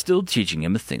 I'm still teaching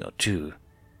him a thing or two.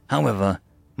 However,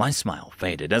 my smile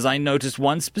faded as I noticed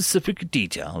one specific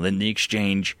detail in the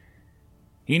exchange.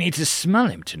 You need to smell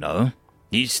him to know.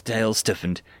 His tail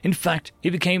stiffened. In fact, he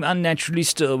became unnaturally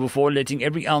still before letting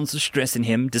every ounce of stress in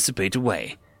him dissipate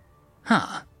away.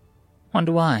 Huh.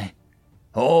 Wonder why.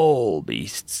 All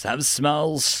beasts have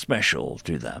smells special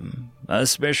to them,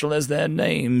 as special as their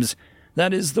names.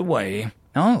 That is the way.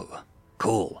 Oh,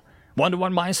 cool. Wonder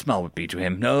what my smell would be to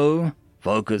him. No,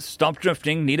 focus, stop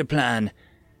drifting, need a plan.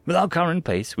 With our current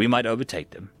pace, we might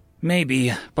overtake them.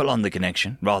 Maybe pull on the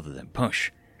connection rather than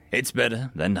push. It's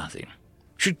better than nothing.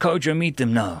 Should Kojo meet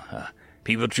them? No.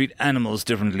 People treat animals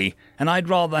differently, and I'd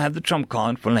rather have the trump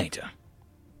card for later.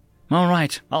 All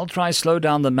right, I'll try slow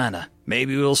down the manner.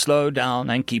 Maybe we'll slow down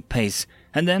and keep pace,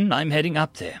 and then I'm heading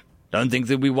up there. Don't think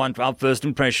that we want our first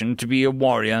impression to be a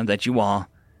warrior that you are.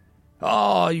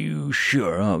 Are you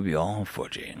sure of your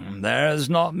footing? There's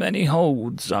not many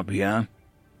holds up here.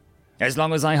 As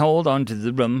long as I hold on to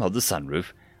the rim of the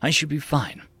sunroof, I should be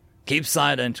fine. Keep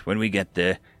silent when we get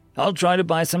there. I'll try to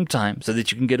buy some time so that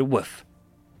you can get a whiff.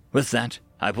 With that,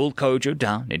 I pulled Kojo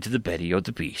down into the belly of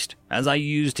the beast, as I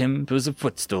used him as a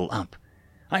footstool up.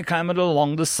 I clambered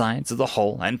along the sides of the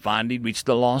hole and finally reached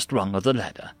the last rung of the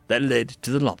ladder that led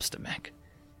to the lobster mech.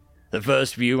 The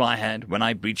first view I had when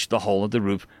I breached the hole of the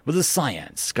roof was a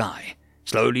cyan sky,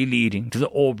 slowly leading to the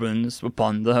Auburns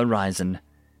upon the horizon.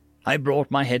 I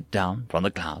brought my head down from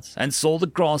the clouds and saw the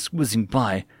grass whizzing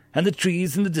by and the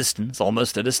trees in the distance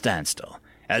almost at a standstill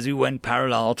as we went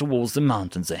parallel towards the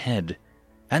mountains ahead.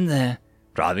 And there,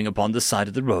 driving upon the side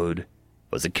of the road,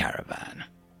 was a caravan.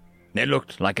 It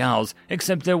looked like ours,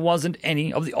 except there wasn't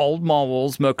any of the old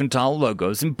Marwell's mercantile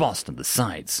logos embossed on the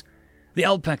sides. The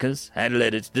alpacas had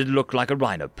led it to look like a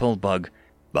rhino pillbug,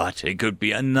 but it could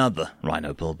be another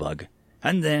rhino pillbug.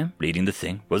 And there, leading the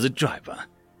thing, was a driver.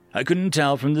 I couldn't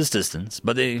tell from this distance,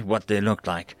 but what they looked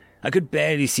like. I could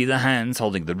barely see the hands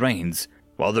holding the reins,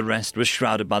 while the rest was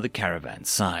shrouded by the caravan's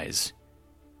size.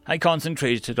 I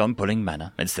concentrated on pulling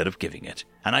mana instead of giving it,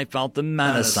 and I felt the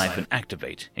mana siphon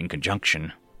activate in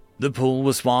conjunction. The pull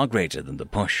was far greater than the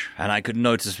push, and I could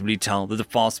noticeably tell that the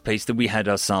fast pace that we had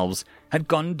ourselves had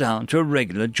gone down to a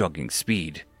regular jogging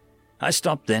speed. I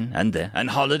stopped then and there and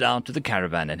hollered out to the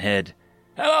caravan ahead.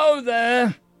 "Hello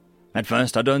there!" At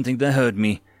first I don't think they heard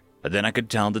me, but then I could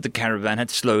tell that the caravan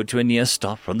had slowed to a near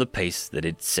stop from the pace that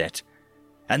it set.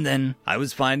 And then I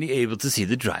was finally able to see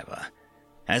the driver.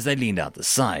 As I leaned out the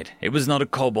side, it was not a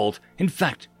kobold. In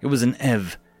fact, it was an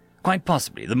Ev. Quite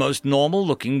possibly the most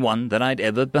normal-looking one that I'd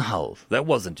ever beheld that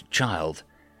wasn't a child.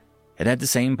 It had the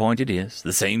same pointed ears,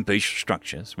 the same facial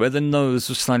structures, where the nose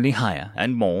was slightly higher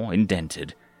and more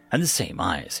indented, and the same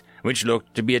eyes, which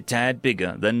looked to be a tad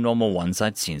bigger than normal ones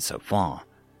I'd seen so far.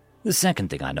 The second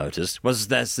thing I noticed was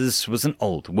that this was an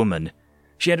old woman.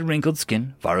 She had a wrinkled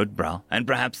skin, furrowed brow, and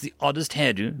perhaps the oddest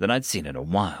hairdo that I'd seen in a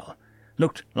while.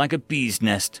 Looked like a bee's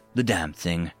nest, the damn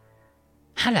thing.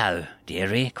 "Hello,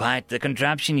 dearie, quite the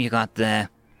contraption you got there."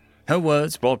 Her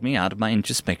words brought me out of my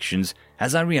introspections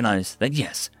as I realized that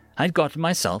yes, I'd gotten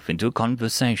myself into a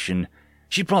conversation.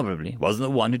 She probably wasn't the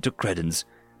one who took credence,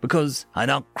 because I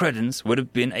doubt credence would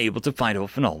have been able to fight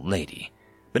off an old lady.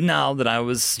 But now that I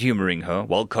was humoring her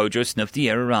while Kojo sniffed the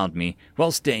air around me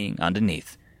while staying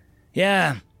underneath.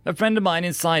 "Yeah, a friend of mine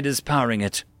inside is powering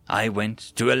it." I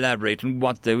went to elaborate on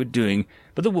what they were doing,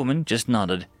 but the woman just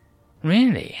nodded.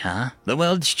 "Really, huh? The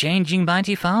world's changing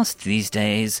mighty fast these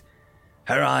days."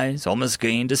 Her eyes almost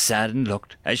gained a saddened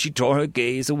look as she tore her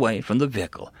gaze away from the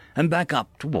vehicle and back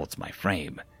up towards my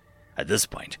frame. At this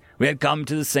point, we had come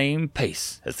to the same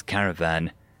pace as the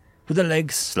caravan, with the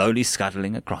legs slowly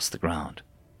scuttling across the ground.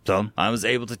 So I was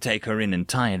able to take her in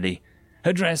entirely.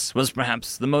 Her dress was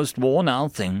perhaps the most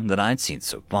worn-out thing that I'd seen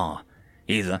so far.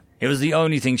 Either it was the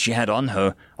only thing she had on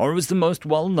her, or it was the most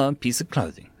well-loved piece of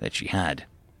clothing that she had.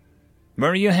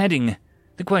 "Where are you heading?"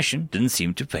 The question didn't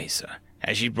seem to faze her,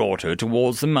 as she brought her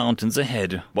towards the mountains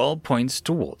ahead while points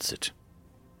towards it.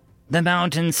 "The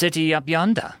mountain city up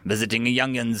yonder, visiting the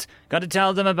young'uns. Got to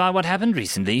tell them about what happened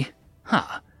recently."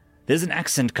 There's an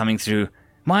accent coming through.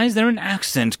 Why is there an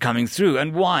accent coming through,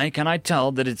 and why can I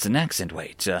tell that it's an accent?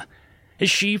 Wait,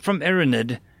 is she from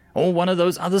Erenid, or one of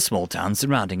those other small towns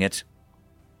surrounding it?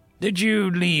 "Did you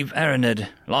leave Erenid?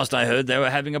 Last I heard they were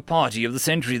having a party of the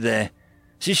century there."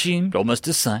 She seemed almost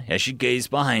to sigh as she gazed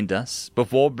behind us,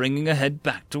 before bringing her head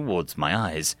back towards my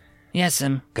eyes.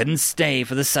 "Yes'm, couldn't stay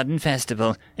for the sudden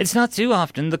festival. It's not too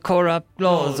often the corrupt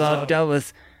laws are dealt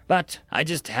with, but I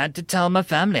just had to tell my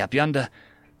family up yonder.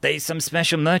 They some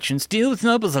special merchants, deal with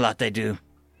nobles a lot, they do."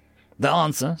 The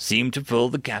answer seemed to fill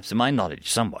the gaps in my knowledge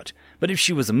somewhat, but if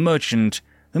she was a merchant,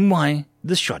 then why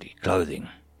the shoddy clothing?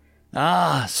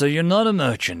 "Ah, so you're not a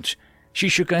merchant." She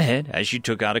shook her head as she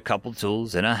took out a couple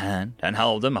tools in her hand and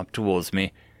held them up towards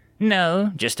me.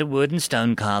 "No, just a wood and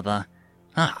stone carver."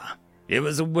 It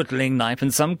was a whittling knife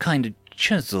and some kind of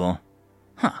chisel.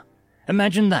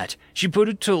 Imagine that. She put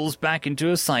her tools back into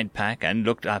her side pack and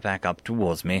looked back up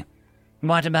towards me.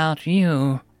 "What about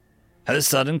you?" Her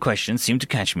sudden question seemed to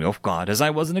catch me off guard, as I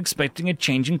wasn't expecting a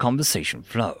change in conversation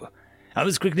flow. I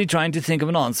was quickly trying to think of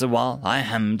an answer while I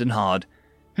hemmed and hawed.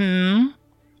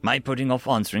 My putting off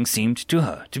answering seemed to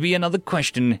her to be another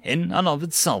question in and of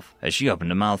itself as she opened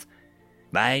her mouth.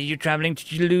 "Why are you traveling to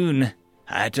Jaloon?"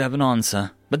 I had to have an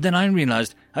answer, but then I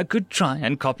realized I could try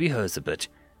and copy hers a bit.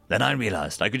 Then I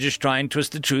realized I could just try and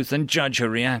twist the truth and judge her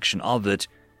reaction of it.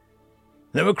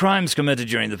 There were crimes committed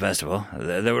during the festival.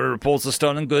 There were reports of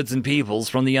stolen goods and peoples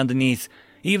from the underneath.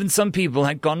 Even some people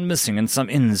had gone missing in some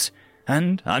inns.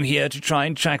 And I'm here to try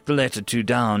and track the latter two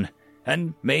down.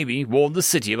 And maybe warn the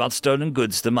city about stolen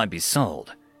goods that might be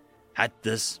sold. At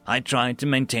this, I tried to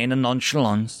maintain a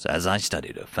nonchalance as I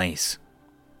studied her face.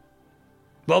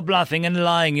 While bluffing and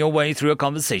lying your way through a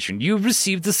conversation, you've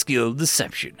received the skill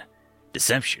Deception.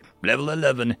 Deception, level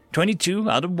 11, 22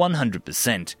 out of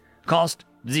 100%. Cost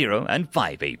 0 and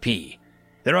 5 AP.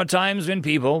 There are times when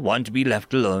people want to be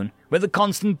left alone, where the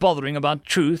constant bothering about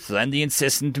truth and the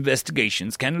incessant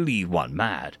investigations can leave one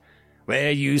mad.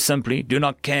 Where you simply do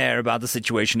not care about the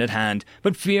situation at hand,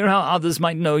 but fear how others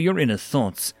might know your inner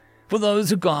thoughts. For those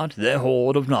who guard their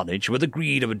hoard of knowledge with the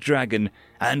greed of a dragon,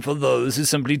 and for those who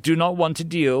simply do not want to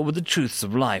deal with the truths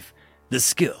of life, this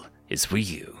skill is for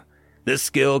you. This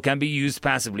skill can be used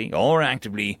passively or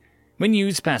actively. When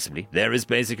used passively, there is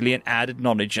basically an added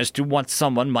knowledge as to what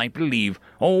someone might believe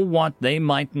or what they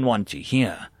might want to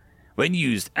hear. When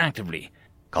used actively,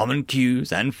 common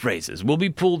cues and phrases will be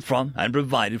pulled from and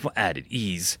provided for added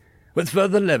ease. With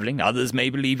further leveling, others may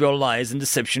believe your lies and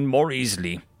deception more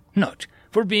easily. Note,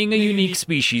 for being a unique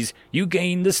species, you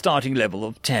gain the starting level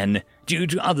of 10 due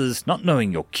to others not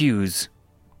knowing your cues.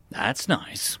 That's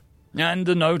nice. And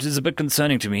the note is a bit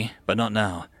concerning to me, but not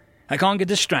now. I can't get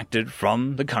distracted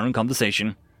from the current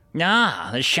conversation. Ah,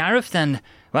 the sheriff then.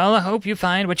 Well, I hope you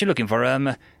find what you're looking for.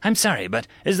 I'm sorry, but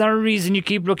is there a reason you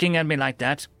keep looking at me like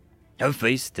that? Her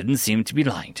face didn't seem to be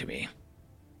lying to me.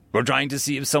 For trying to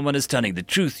see if someone is telling the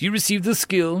truth, you receive the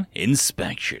skill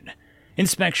Inspection.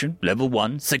 Inspection, level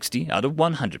 1, 60 out of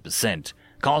 100%.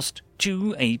 Cost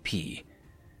 2 AP.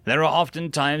 There are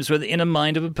often times where the inner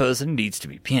mind of a person needs to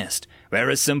be pierced, where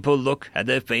a simple look at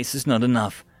their face is not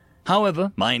enough.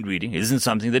 However, mind reading isn't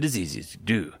something that is easy to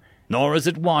do, nor is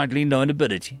it widely known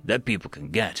ability that people can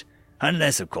get,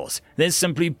 unless, of course, they're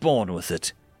simply born with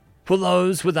it. For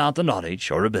those without the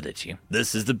knowledge or ability,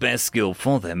 this is the best skill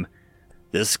for them.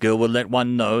 This skill will let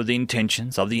one know the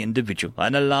intentions of the individual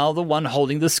and allow the one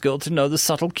holding the skill to know the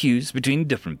subtle cues between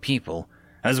different people,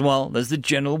 as well as the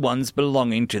general ones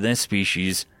belonging to their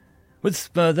species. With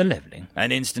further leveling,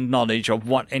 an instant knowledge of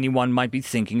what anyone might be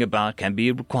thinking about can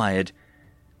be required.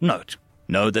 Note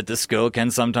that the skill can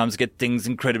sometimes get things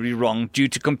incredibly wrong due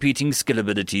to competing skill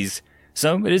abilities,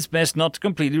 so it is best not to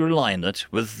completely rely on it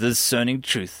with discerning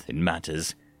truth in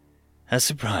matters. A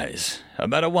surprise,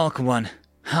 but a welcome one.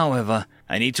 However,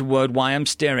 I need to word why I'm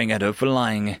staring at her for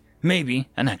lying. Maybe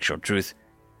an actual truth.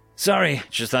 Sorry,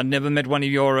 just I'd never met one of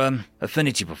your,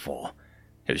 affinity before.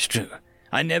 It was true.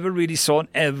 I never really saw an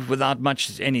Ev without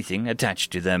much anything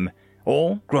attached to them,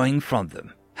 or growing from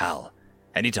them. Hell,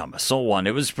 anytime I saw one,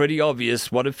 it was pretty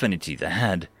obvious what affinity they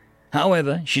had.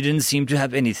 However, she didn't seem to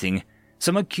have anything,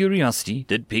 so my curiosity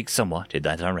did pique somewhat in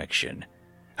that direction.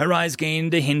 Her eyes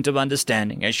gained a hint of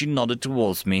understanding as she nodded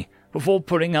towards me, before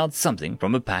pulling out something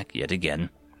from a pack yet again.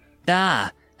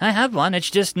 Ah, I have one.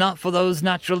 It's just not for those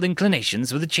natural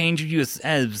inclinations with a change of use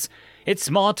elves. It's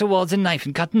more towards a knife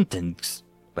and cutting things.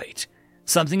 Wait,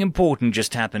 something important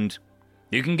just happened.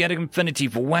 You can get an affinity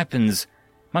for weapons.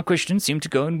 My question seemed to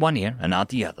go in one ear and out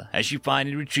the other as she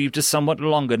finally retrieved a somewhat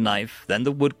longer knife than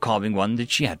the wood carving one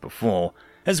that she had before,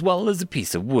 as well as a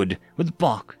piece of wood with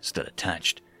bark still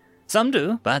attached. Some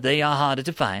do, but they are harder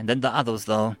to find than the others,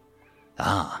 though.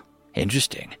 Ah,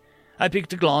 interesting. I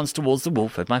picked a glance towards the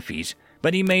wolf at my feet,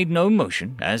 but he made no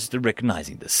motion as to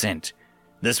recognizing the scent.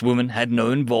 This woman had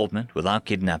no involvement with our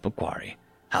kidnapper quarry.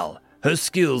 Hell, her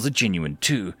skills are genuine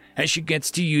too, as she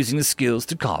gets to using the skills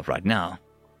to carve right now.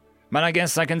 But I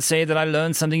guess I can say that I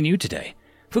learned something new today.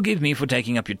 Forgive me for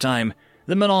taking up your time.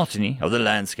 The monotony of the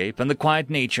landscape and the quiet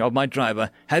nature of my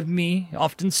driver have me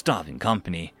often starving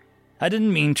company. I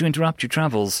didn't mean to interrupt your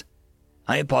travels.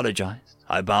 I apologized.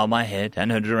 I bowed my head in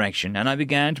her direction, and I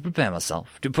began to prepare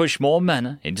myself to push more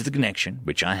mana into the connection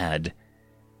which I had.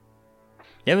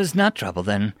 It was not trouble,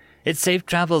 then. It's safe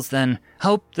travels, then.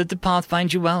 Hope that the path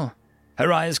finds you well.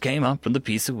 Her eyes came up from the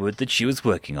piece of wood that she was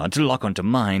working on to lock onto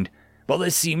mine, but they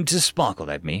seemed to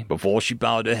sparkle at me before she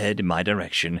bowed her head in my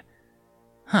direction.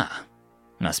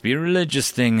 Must be a religious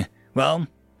thing. Well,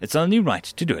 it's only right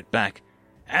to do it back.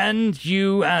 And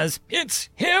you as... It's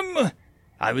him!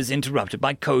 I was interrupted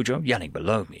by Kojo yelling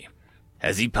below me,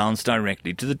 as he pounced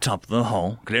directly to the top of the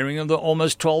hole, clearing the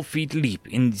almost 12-feet leap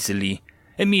easily.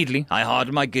 Immediately, I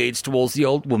hardened my gaze towards the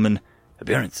old woman.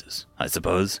 Appearances, I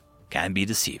suppose, can be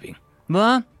deceiving.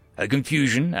 What? Her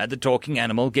confusion at the talking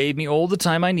animal gave me all the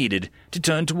time I needed to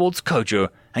turn towards Kojo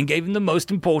and gave him the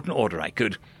most important order I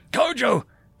could. Kojo!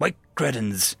 Wake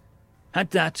credence!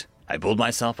 At that, I pulled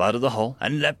myself out of the hole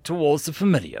and leapt towards the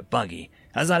familiar buggy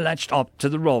as I latched up to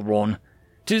the roll-run.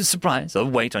 To his surprise, the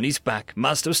weight on his back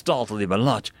must have startled him a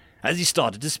lot as he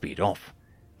started to speed off,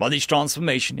 while his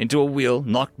transformation into a wheel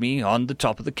knocked me on the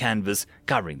top of the canvas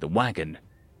covering the wagon.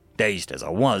 Dazed as I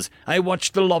was, I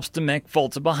watched the lobster mech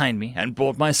falter behind me and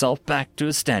brought myself back to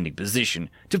a standing position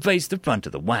to face the front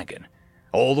of the wagon,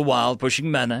 all the while pushing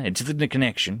Mana into the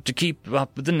connection to keep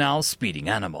up with the now speeding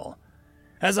animal.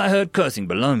 As I heard cursing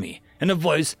below me, in a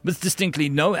voice with distinctly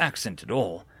no accent at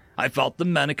all, I felt the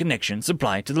Mana connection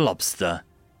supplied to the lobster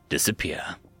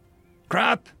disappear.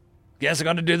 Crap! Guess I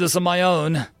gotta do this on my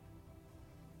own.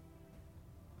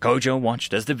 Kojo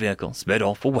watched as the vehicle sped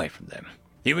off away from them.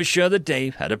 He was sure that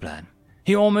Dave had a plan.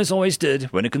 He almost always did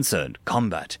when it concerned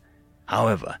combat.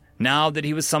 However, now that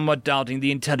he was somewhat doubting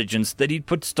the intelligence that he'd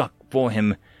put stuck for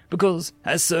him, because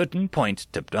as a certain point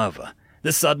tipped over,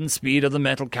 the sudden speed of the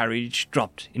metal carriage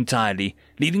dropped entirely,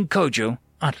 leaving Kojo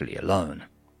utterly alone.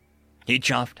 He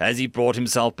chuffed as he brought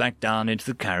himself back down into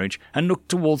the carriage and looked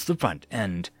towards the front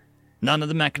end. None of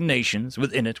the machinations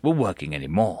within it were working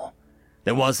anymore.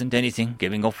 There wasn't anything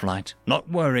giving off light, not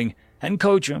whirring, and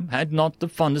Kojo had not the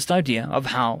fondest idea of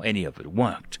how any of it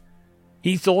worked.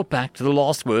 He thought back to the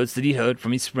last words that he heard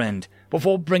from his friend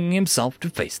before bringing himself to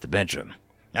face the bedroom,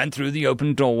 and through the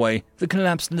open doorway, the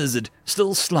collapsed lizard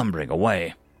still slumbering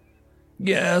away.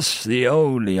 Guess the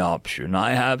only option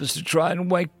I have is to try and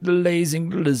wake the lazing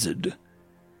lizard.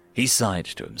 He sighed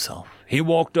to himself. He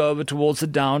walked over towards the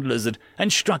downed lizard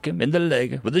and struck him in the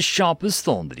leg with the sharpest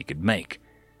thorn that he could make.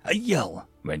 A yell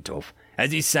went off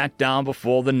as he sat down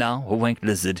before the now awake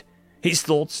lizard. His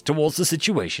thoughts towards the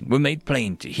situation were made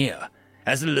plain to hear,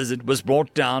 as the lizard was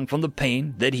brought down from the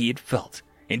pain that he had felt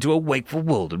into a wakeful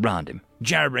world around him,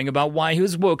 jabbering about why he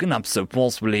was woken up so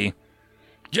forcefully.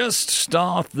 Just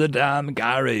start the damn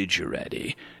garage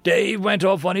already. Dave went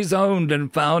off on his own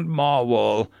and found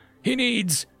Marwol. He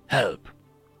needs help.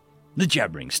 The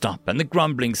jabbering stopped and the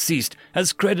grumbling ceased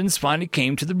as Credence finally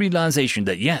came to the realization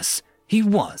that yes, he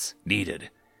was needed.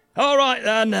 All right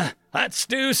then, let's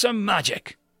do some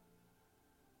magic.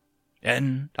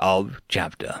 End of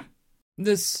chapter.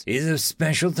 This is a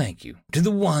special thank you to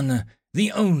the one,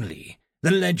 the only,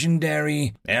 the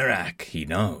legendary Eric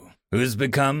Hino, who has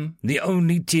become the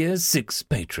only Tier 6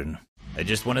 patron. I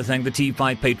just want to thank the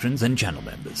T5 patrons and channel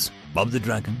members. Bob the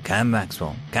Dragon, Cam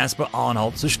Maxwell, Casper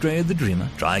Arnholtz, Estrella the Dreamer,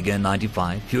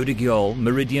 Tryagain95, Fudic Yol,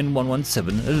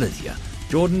 Meridian117, Alithia,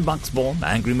 Jordan Bucksborn,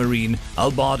 Angry Marine,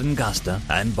 Albarden Gusta,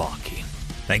 and Barkey.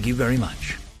 Thank you very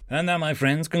much. And that, my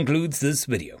friends, concludes this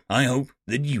video. I hope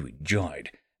that you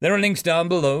enjoyed. There are links down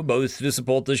below, both to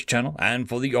support this channel and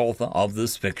for the author of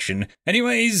this fiction.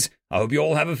 Anyways, I hope you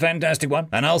all have a fantastic one,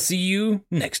 and I'll see you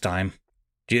next time.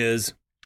 Cheers.